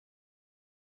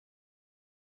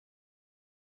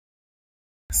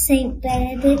St.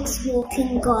 Benedict's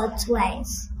walking God's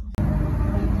ways.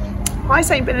 Hi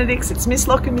St. Benedict's, it's Miss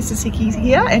Locke and Mrs. Hickey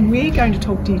here, and we're going to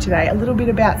talk to you today a little bit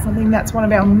about something that's one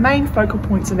of our main focal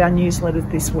points of our newsletter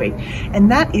this week,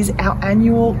 and that is our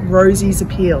annual Rosie's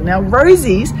Appeal. Now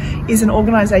Rosie's is an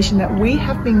organisation that we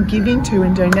have been giving to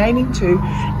and donating to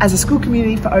as a school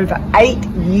community for over 8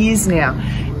 years now,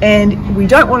 and we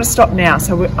don't want to stop now,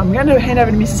 so I'm going to hand over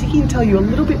to Mrs. Hickey to tell you a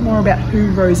little bit more about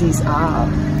who Rosie's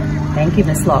are. Thank you,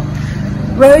 Miss Locke.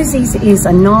 Rosie's is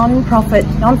a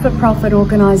non-for-profit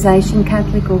organisation,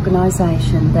 Catholic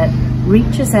organisation that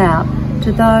reaches out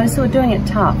to those who are doing it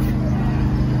tough.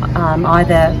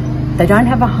 Either they don't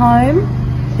have a home,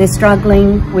 they're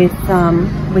struggling with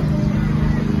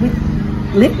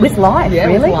life, yeah,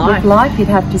 really, with life, you'd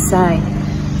have to say.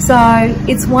 So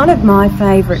it's one of my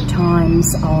favourite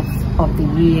times of the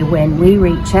year when we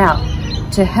reach out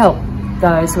to help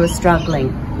those who are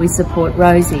struggling. We support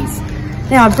Rosie's.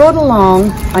 Now I brought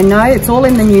along, I know it's all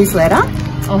in the newsletter.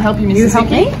 I'll help you, Mrs.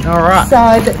 Hickey. All right.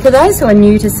 So for those who are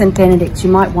new to St. Benedict's,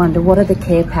 you might wonder, what are the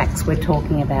care packs we're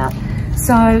talking about?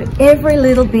 So every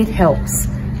little bit helps.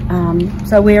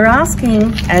 So we're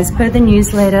asking, as per the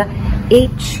newsletter,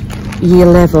 each year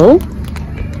level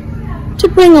to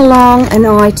bring along an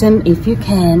item, if you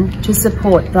can, to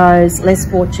support those less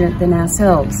fortunate than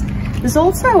ourselves. There's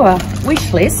also a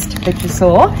wish list that you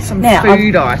saw. Some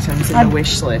food items in the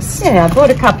wish list. Yeah, I brought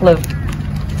a couple of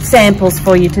samples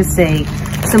for you to see.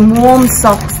 Some warm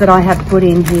socks that I have put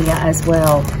in here as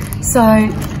well. So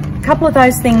a couple of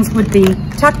those things would be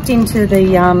tucked into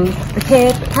the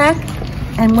care pack,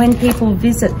 and when people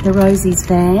visit the Rosie's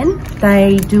van,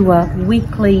 they do a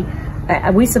weekly,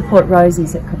 we support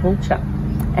Rosie's at Caboolture,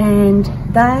 and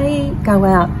they go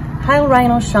out, hail, rain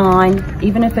or shine,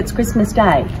 even if it's Christmas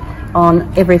Day,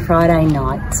 on every Friday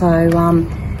night. So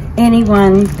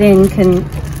anyone then can,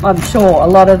 I'm sure a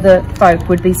lot of the folk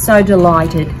would be so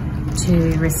delighted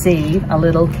to receive a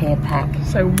little care pack.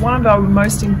 So one of our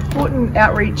most important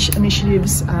outreach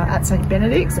initiatives at St.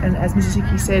 Benedict's, and as Mrs.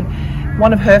 Hickey said,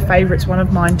 one of her favourites, one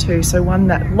of mine too, so one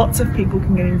that lots of people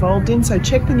can get involved in. So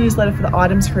check the newsletter for the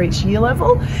items for each year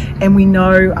level, and we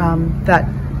know that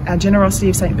our generosity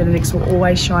of St. Benedict's will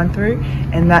always shine through,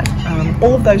 and that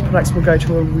all of those products will go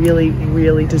to a really,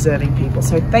 really deserving people.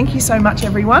 So thank you so much,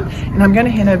 everyone. And I'm going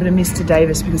to hand over to Mr.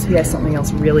 Davis because he has something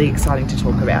else really exciting to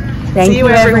talk about. Thank you,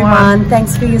 everyone.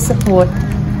 Thanks for your support.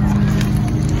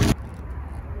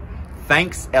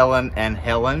 Thanks, Ellen and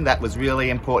Helen. That was really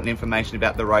important information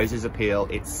about the Rosie's Appeal.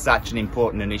 It's such an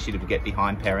important initiative to get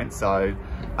behind, parents. So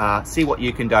see what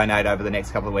you can donate over the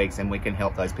next couple of weeks, and we can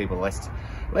help those people less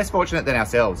fortunate than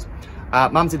ourselves.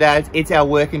 Mums and dads, it's our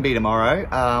work and bee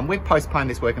tomorrow. We've postponed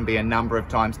this work and bee a number of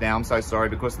times now. I'm so sorry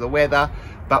because of the weather,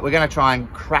 but we're going to try and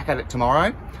crack at it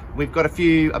tomorrow. We've got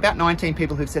about 19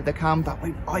 people who've said they come, but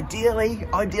ideally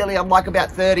I'd like about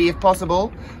 30 if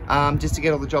possible, just to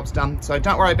get all the jobs done. So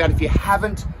don't worry about it if you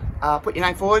haven't put your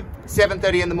name forward.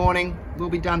 7:30 in the morning. We'll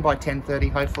be done by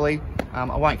 10:30 hopefully. I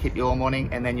won't keep you all morning,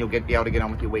 and then you'll be able to get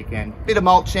on with your weekend. Bit of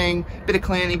mulching, bit of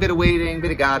cleaning, bit of weeding,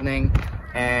 bit of gardening,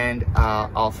 and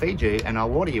I'll feed you and I'll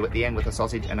water you at the end with a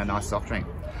sausage and a nice soft drink.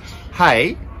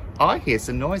 Hey, I hear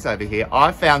some noise over here.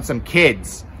 I found some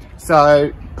kids.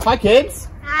 So, hi kids.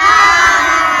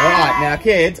 Hi. All right, now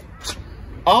kids,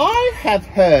 I have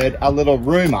heard a little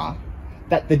rumour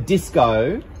that the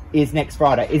disco is next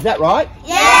Friday. Is that right?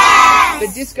 Yes!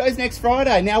 The disco's next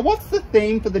Friday. Now, what's the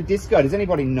theme for the disco? Does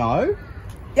anybody know?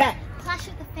 Yeah. Clash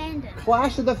of the Fandoms.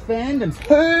 Clash of the Fandoms.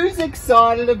 Who's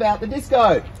excited about the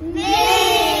disco?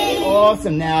 Me!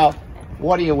 Awesome. Now,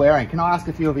 what are you wearing? Can I ask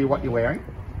a few of you what you're wearing?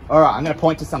 All right, I'm going to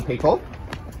point to some people.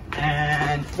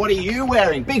 And what are you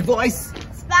wearing? Big voice.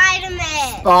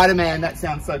 Spider-Man. Spider-Man. That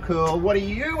sounds so cool. What are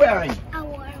you wearing?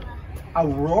 Aurora.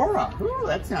 Aurora. Ooh,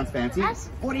 that sounds fancy.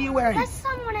 What are you wearing? That's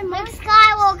someone in Luke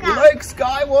Skywalker. Luke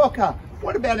Skywalker.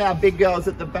 What about our big girls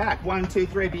at the back? 1, 2,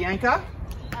 3, Bianca.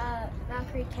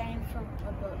 Valkyrie came from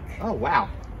a book. Oh, wow.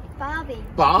 Barbie.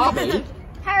 Barbie?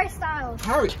 Harry Styles.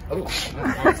 Harry. Oh,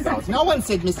 Harry Styles. No one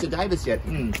said Mr. Davis yet.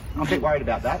 I'm a bit worried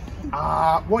about that.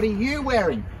 What are you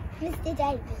wearing? Mr.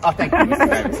 Davis. Oh, thank you, Mr.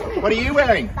 Davis. What are you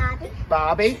wearing? Barbie.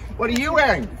 Barbie. What are you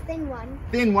wearing? Thin One.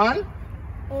 Thin One.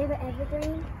 Ava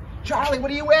Evergreen. Charlie, what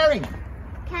are you wearing?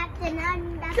 Captain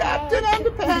Underpants. Captain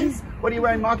Underpants. What are you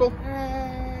wearing, Michael?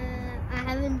 I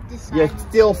haven't decided. You're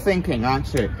still thinking,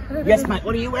 aren't you? Yes, mate.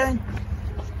 What are you wearing?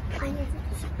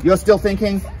 You're still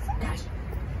thinking?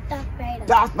 Darth Vader.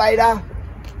 Darth Vader.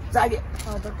 Say it.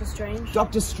 Oh, Doctor Strange.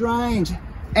 Doctor Strange.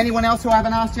 Anyone else who I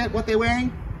haven't asked yet what they're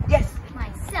wearing? Yes.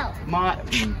 Myself.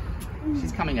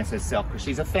 She's coming as herself because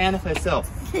she's a fan of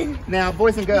herself. Now,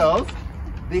 boys and girls,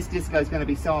 this disco is going to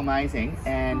be so amazing,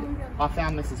 and I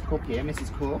found Mrs. Cook here.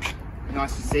 Mrs. Cook,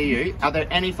 nice to see you. Are there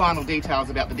any final details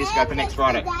about the disco for next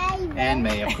Friday? And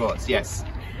me, of course, yes.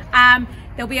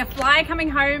 There'll be a flyer coming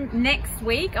home next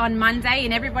week on Monday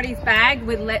in everybody's bag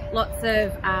with lots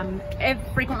of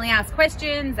frequently asked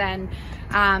questions and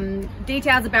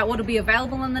details about what will be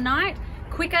available on the night.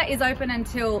 Quicker is open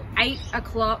until 8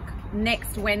 o'clock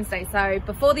next Wednesday, so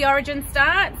before the Origin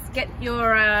starts, get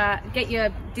your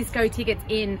disco tickets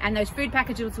in, and those food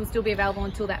packages will still be available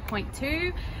until that point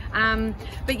too.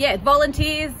 But yeah,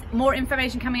 volunteers, more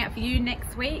information coming out for you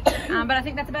next week, but I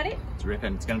think that's about it. It's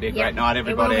ripping. It's going to be a great night,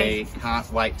 everybody.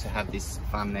 Can't wait to have this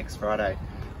fun next Friday.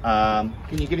 Can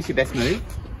you give us your best move?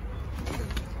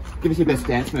 Give us your best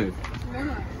dance move.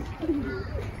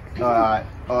 All right,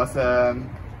 awesome.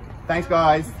 Thanks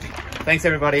guys. Thanks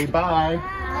everybody. Bye.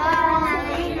 Bye.